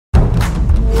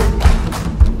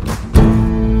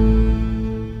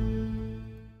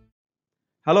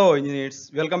Hello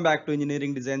engineers, welcome back to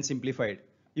Engineering Design Simplified.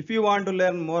 If you want to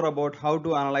learn more about how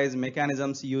to analyze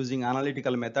mechanisms using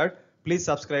analytical method, please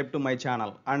subscribe to my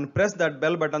channel and press that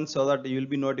bell button so that you will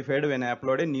be notified when I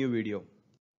upload a new video.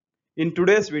 In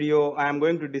today's video, I am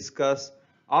going to discuss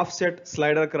offset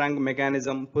slider crank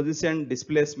mechanism, position,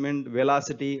 displacement,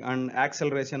 velocity and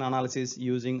acceleration analysis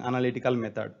using analytical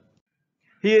method.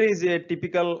 Here is a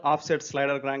typical offset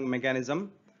slider crank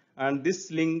mechanism, and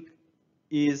this link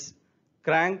is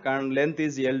crank and length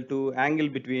is L2, angle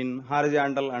between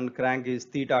horizontal and crank is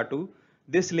theta 2.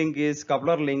 This link is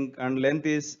coupler link and length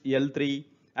is L3,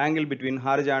 angle between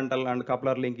horizontal and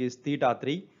coupler link is theta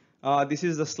 3. This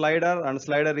is the slider, and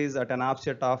slider is at an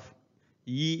offset of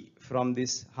E from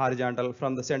this horizontal,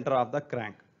 from the center of the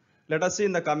crank. Let us see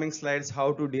in the coming slides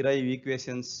how to derive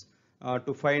equations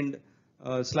to find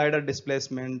slider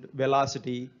displacement,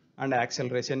 velocity and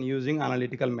acceleration using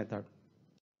analytical method.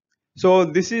 So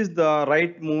this is the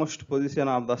rightmost position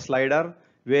of the slider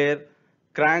where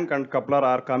crank and coupler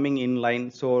are coming in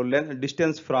line. So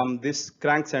distance from this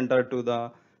crank center to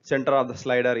the center of the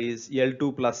slider is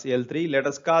L2 plus L3. Let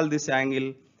us call this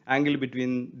angle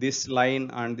between this line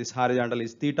and this horizontal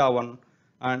is theta 1.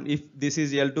 And if this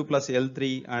is L2 plus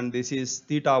L3 and this is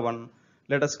theta 1,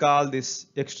 let us call this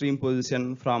extreme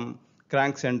position from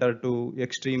crank center to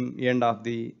extreme end of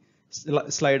the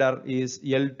slider is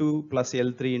L2 plus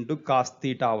L3 into cos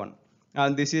theta 1.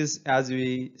 And this is, as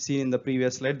we seen in the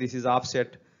previous slide, this is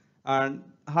offset, and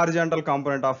horizontal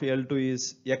component of L2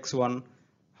 is x1,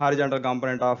 horizontal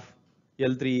component of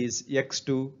L3 is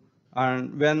x2,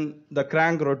 and when the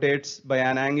crank rotates by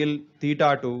an angle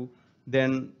theta 2,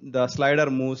 then the slider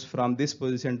moves from this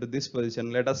position to this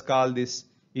position. Let us call this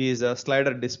is a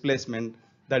slider displacement,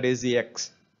 that is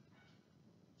x.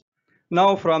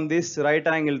 Now from this right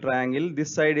angle triangle,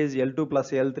 this side is L2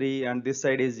 plus L3 and this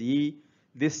side is E.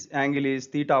 This angle is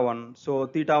theta 1. So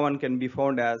theta 1 can be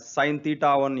found as sin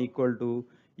theta 1 equal to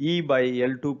E by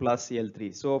L2 plus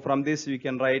L3. So from this we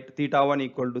can write theta 1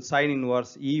 equal to sin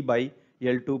inverse E by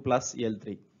L2 plus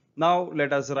L3. Now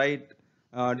let us write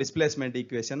displacement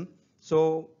equation.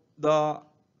 So the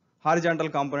horizontal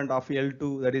component of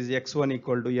L2, that is x1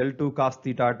 equal to L2 cos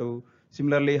theta 2.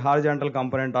 Similarly, horizontal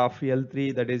component of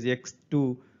L3, that is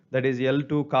x2, that is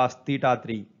L2 cos theta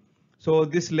 3. So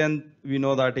this length we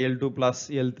know that L2 plus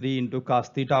L3 into cos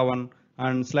theta 1,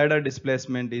 and slider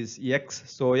displacement is x.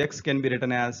 So x can be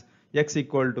written as x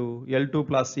equal to L2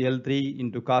 plus L3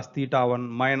 into cos theta 1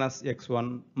 minus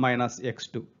x1 minus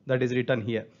x2. That is written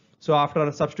here. So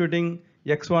after substituting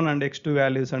x1 and x2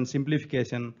 values and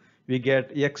simplification, we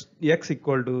get x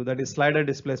equal to, that is slider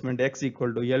displacement x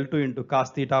equal to L2 into cos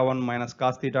theta 1 minus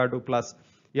cos theta 2 plus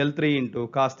L3 into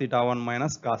cos theta 1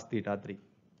 minus cos theta 3.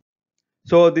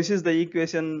 So this is the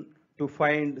equation to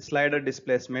find slider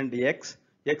displacement x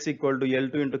equal to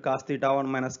L2 into cos theta 1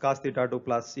 minus cos theta 2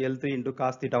 plus L3 into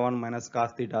cos theta 1 minus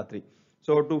cos theta 3.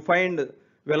 So to find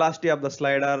velocity of the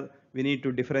slider, we need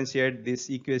to differentiate this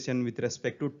equation with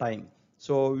respect to time.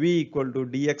 So v equal to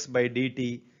dx by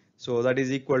dt. So that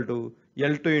is equal to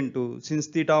L2 into, since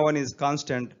theta 1 is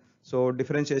constant, so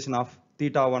differentiation of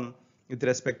theta 1 with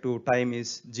respect to time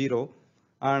is 0,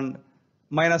 and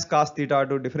minus cos theta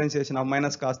 2, differentiation of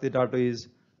minus cos theta 2 is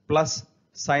plus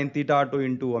sin theta 2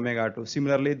 into omega 2.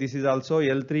 Similarly, this is also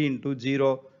L3 into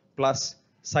 0 plus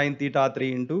sin theta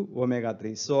 3 into omega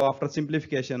 3. So after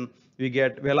simplification, we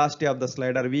get velocity of the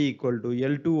slider v equal to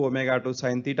L2 omega 2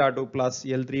 sin theta 2 plus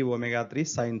L3 omega 3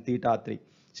 sin theta 3.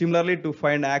 Similarly, to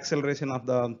find acceleration of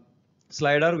the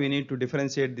slider, we need to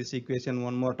differentiate this equation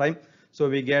one more time. So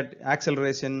we get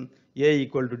acceleration a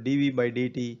equal to dv by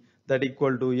dt, that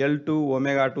equal to L2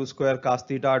 omega 2 square cos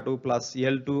theta 2 plus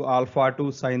L2 alpha 2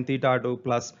 sin theta 2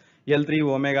 plus L3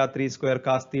 omega 3 square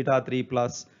cos theta 3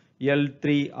 plus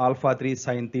L3 alpha 3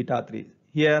 sin theta 3.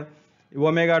 Here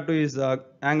omega 2 is the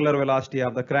angular velocity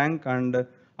of the crank and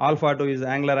alpha 2 is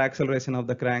angular acceleration of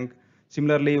the crank.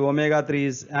 Similarly, omega 3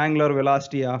 is angular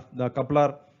velocity of the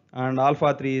coupler and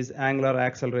alpha 3 is angular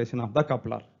acceleration of the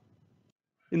coupler.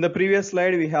 In the previous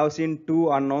slide, we have seen two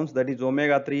unknowns, that is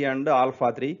omega 3 and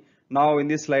alpha 3. Now in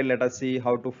this slide, let us see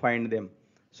how to find them.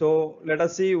 So let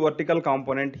us see vertical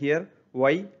component here,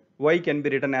 y. Y can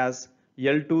be written as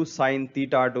L2 sin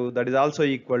theta 2, that is also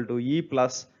equal to E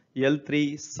plus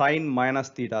L3 sin minus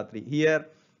theta 3. Here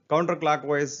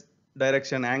counterclockwise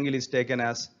direction angle is taken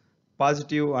as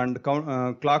positive and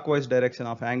clockwise direction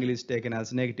of angle is taken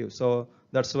as negative. So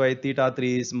that's why theta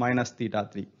 3 is minus theta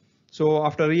 3. So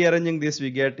after rearranging this,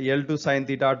 we get L2 sin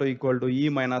theta 2 equal to E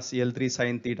minus L3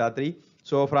 sin theta 3.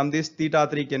 So from this, theta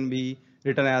 3 can be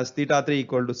written as theta 3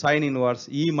 equal to sin inverse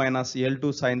E minus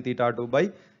L2 sin theta 2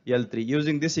 by L3.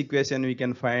 Using this equation, we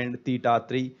can find theta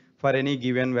 3 for any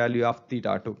given value of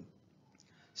theta 2.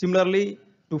 Similarly,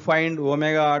 to find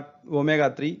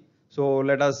omega 3, so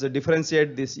let us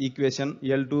differentiate this equation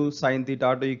L2 sin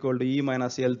theta 2 equal to E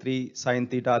minus L3 sin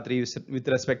theta 3 with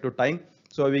respect to time.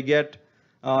 So we get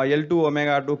L2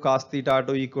 omega 2 cos theta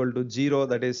 2 equal to 0,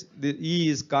 that is the E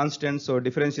is constant, so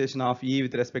differentiation of E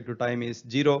with respect to time is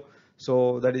 0.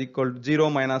 So that is equal to 0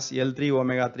 minus L3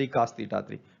 omega 3 cos theta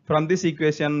 3. From this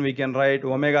equation we can write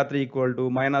omega 3 equal to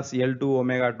minus L2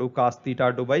 omega 2 cos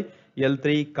theta 2 by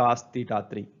L3 cos theta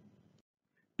 3.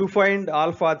 To find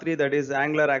alpha 3, that is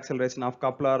angular acceleration of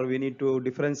coupler, we need to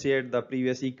differentiate the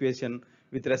previous equation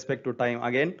with respect to time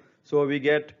again. So we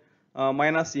get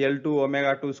minus L2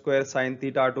 omega 2 square sin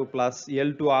theta 2 plus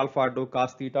L2 alpha 2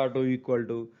 cos theta 2 equal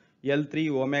to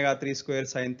L3 omega 3 square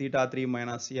sin theta 3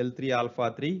 minus L3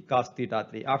 alpha 3 cos theta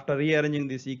 3. After rearranging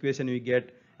this equation, we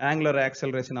get angular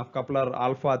acceleration of coupler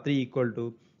alpha 3 equal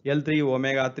to L3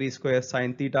 omega 3 square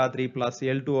sin theta 3 plus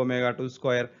L2 omega 2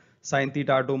 square sin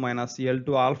theta 2 minus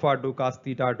L2 alpha 2 cos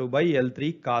theta 2 by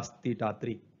L3 cos theta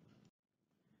 3.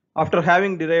 After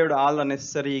having derived all the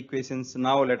necessary equations,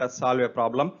 now let us solve a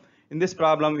problem. In this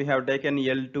problem, we have taken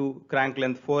L2 crank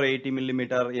length 480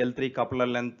 millimeter, L3 coupler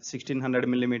length 1600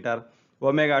 millimeter,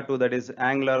 omega 2, that is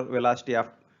angular velocity of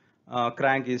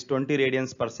crank is 20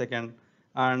 radians per second,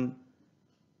 and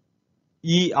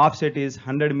E offset is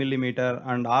 100 millimeter,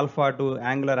 and alpha 2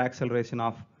 angular acceleration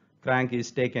of crank is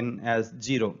taken as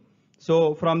 0.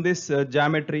 So from this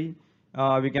geometry,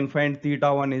 we can find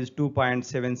theta 1 is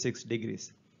 2.76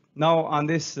 degrees. Now on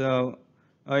this,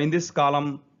 in this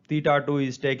column, theta 2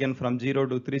 is taken from 0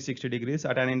 to 360 degrees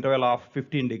at an interval of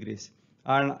 15 degrees.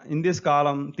 And in this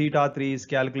column, theta 3 is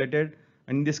calculated,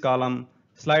 and in this column,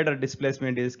 slider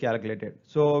displacement is calculated.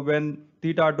 So when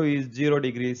theta 2 is 0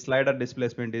 degrees, slider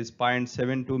displacement is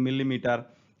 0.72 millimeter.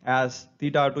 As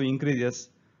theta 2 increases,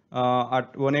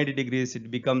 at 180 degrees,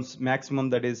 it becomes maximum,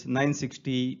 that is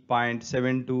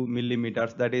 960.72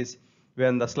 millimeters. That is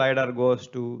when the slider goes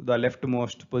to the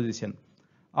leftmost position.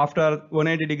 After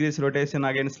 180 degrees rotation,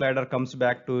 again slider comes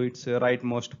back to its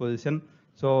rightmost position.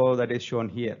 So that is shown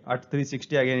here. At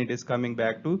 360, again it is coming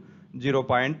back to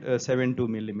 0.72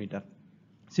 millimeter.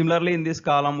 Similarly, in this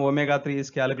column, omega 3 is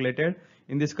calculated.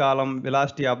 In this column,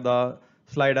 velocity of the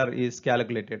slider is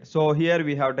calculated. So here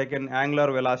we have taken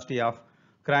angular velocity of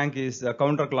crank is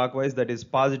counterclockwise, that is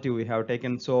positive we have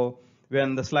taken. So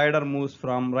when the slider moves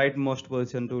from rightmost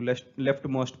position to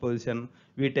leftmost position,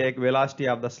 we take velocity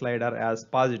of the slider as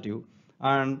positive.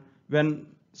 And when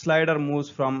slider moves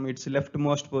from its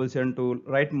leftmost position to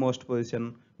rightmost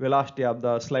position, velocity of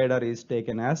the slider is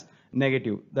taken as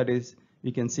negative. That is,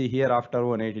 we can see here after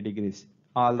 180 degrees,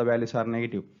 all the values are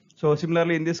negative. So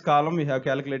similarly, in this column, we have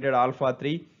calculated alpha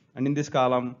 3, and in this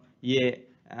column, A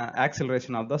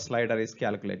acceleration of the slider is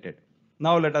calculated.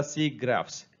 Now let us see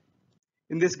graphs.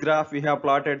 In this graph, we have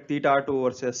plotted theta 2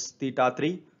 versus theta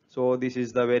 3. So this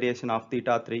is the variation of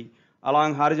theta 3.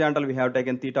 Along horizontal, we have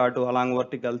taken theta 2, along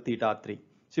vertical theta 3.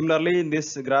 Similarly, in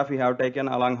this graph, we have taken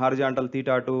along horizontal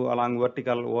theta 2, along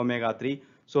vertical omega 3.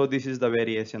 So this is the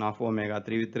variation of omega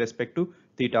 3 with respect to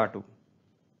theta 2.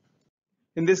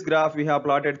 In this graph, we have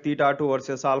plotted theta 2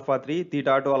 versus alpha 3,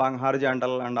 theta 2 along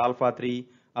horizontal and alpha 3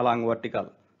 along vertical.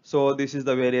 So this is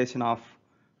the variation of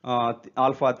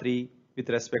alpha 3 with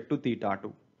respect to theta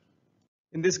 2.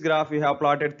 In this graph, we have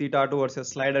plotted theta 2 versus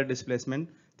slider displacement,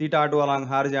 theta 2 along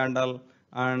horizontal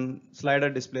and slider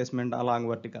displacement along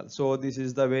vertical. So this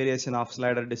is the variation of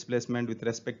slider displacement with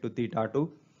respect to theta 2.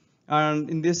 And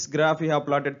in this graph, we have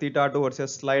plotted theta 2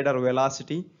 versus slider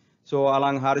velocity. So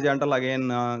along horizontal, again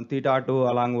theta 2,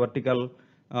 along vertical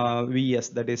Vs,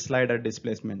 that is slider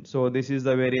displacement. So this is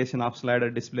the variation of slider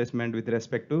displacement with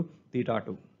respect to theta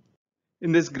 2.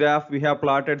 In this graph, we have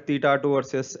plotted theta 2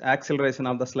 versus acceleration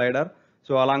of the slider.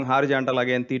 So along horizontal,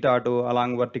 again theta 2,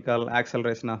 along vertical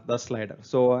acceleration of the slider.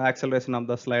 So acceleration of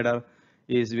the slider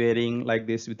is varying like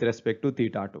this with respect to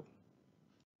theta 2.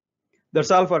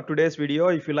 That's all for today's video.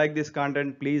 If you like this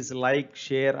content, please like,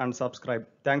 share and subscribe.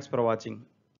 Thanks for watching.